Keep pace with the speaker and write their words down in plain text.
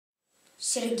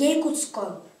Сергей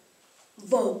Куцко.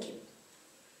 Волки.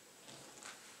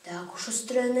 Так уж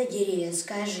устроена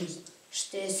деревенская жизнь,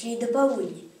 что если до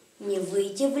полудня не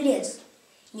выйти в лес,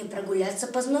 не прогуляться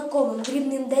по знакомым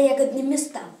грибным да ягодным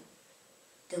местам,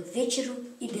 то к вечеру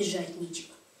и бежать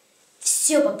нечего.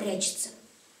 Все попрячется.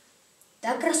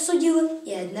 Так рассудила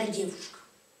и одна девушка.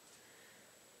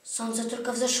 Солнце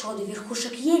только взошло до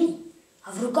верхушек елей,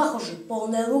 а в руках уже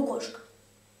полная лукошка.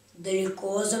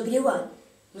 Далеко забрела,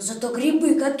 но зато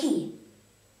грибы какие!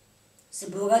 С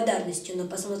благодарностью она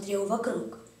посмотрела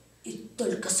вокруг и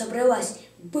только собралась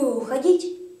было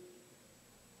уходить,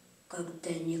 когда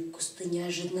дальние кусты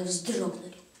неожиданно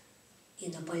вздрогнули, и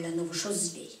на поляну вышел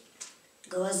зверь.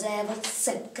 Глаза его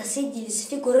цепко следились за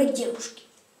фигурой девушки.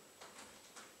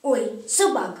 «Ой,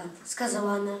 собака!» —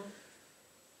 сказала она.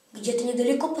 Где-то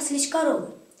недалеко паслись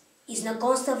коровы, и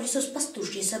знакомство в лесу с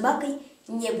пастушьей собакой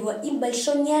не было им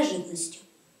большой неожиданностью.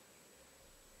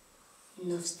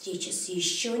 Но встреча с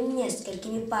еще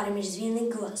несколькими парами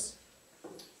звериных глаз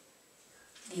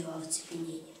ввела в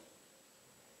оцепенение.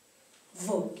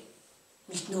 Волки,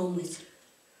 мелькнула мысль.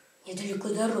 Недалеко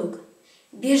дорога.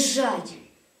 Бежать!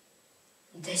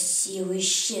 Да силы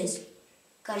исчезли.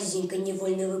 Корзинка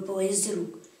невольно выпала из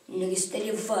рук. Ноги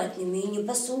стали ватными и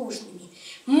непослушными.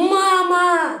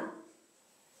 «Мама!»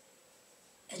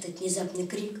 Этот внезапный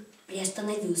крик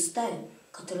приостановил стаю,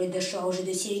 которая дошла уже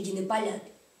до середины поляны.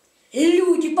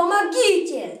 «Люди,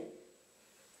 помогите!»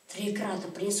 Троекратно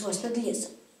пронеслось над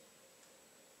лесом.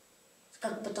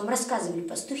 Как потом рассказывали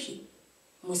пастухи,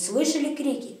 мы слышали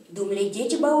крики, думали,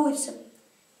 дети балуются.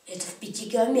 Это в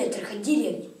 5 километрах от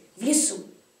деревни, в лесу.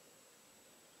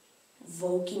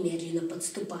 Волки медленно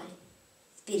подступали.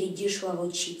 Впереди шла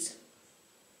волчица.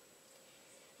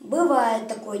 Бывает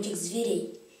такое этих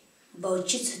зверей.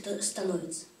 Волчица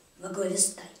становится во главе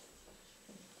стаи.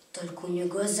 Только у нее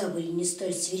глаза были не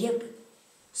столь свирепы,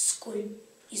 сколь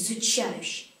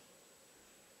изучающие.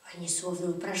 Они словно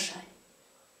вопрошали: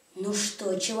 «Ну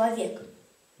что, человек,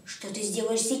 что ты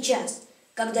сделаешь сейчас,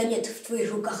 когда нет в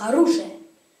твоих руках оружия,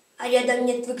 а рядом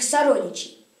нет твоих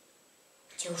сородичей?»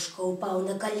 Девушка упала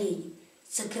на колени,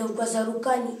 закрыла глаза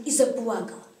руками и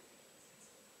заплакала.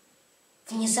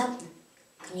 Внезапно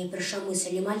к ней пришла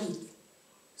мысль о молитве,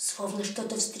 словно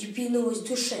что-то встрепенулось в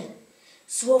душе,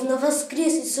 словно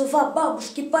воскресли слова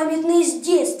бабушки, памятные с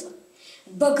детства.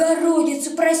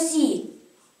 «Богородицу проси!»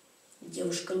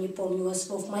 Девушка не помнила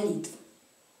слов молитвы.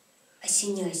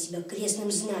 Осеняя себя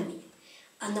крестным знаменем,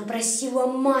 она просила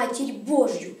Матерь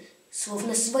Божью,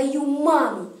 словно свою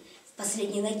маму, в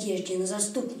последней надежде на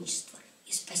заступничество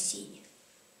и спасение.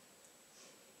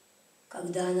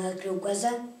 Когда она открыла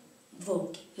глаза,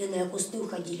 волки, минуя кусты,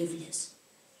 уходили в лес.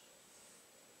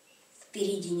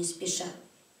 Впереди не спеша,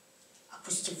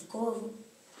 опустив голову,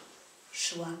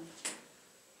 шла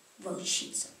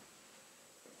волчица.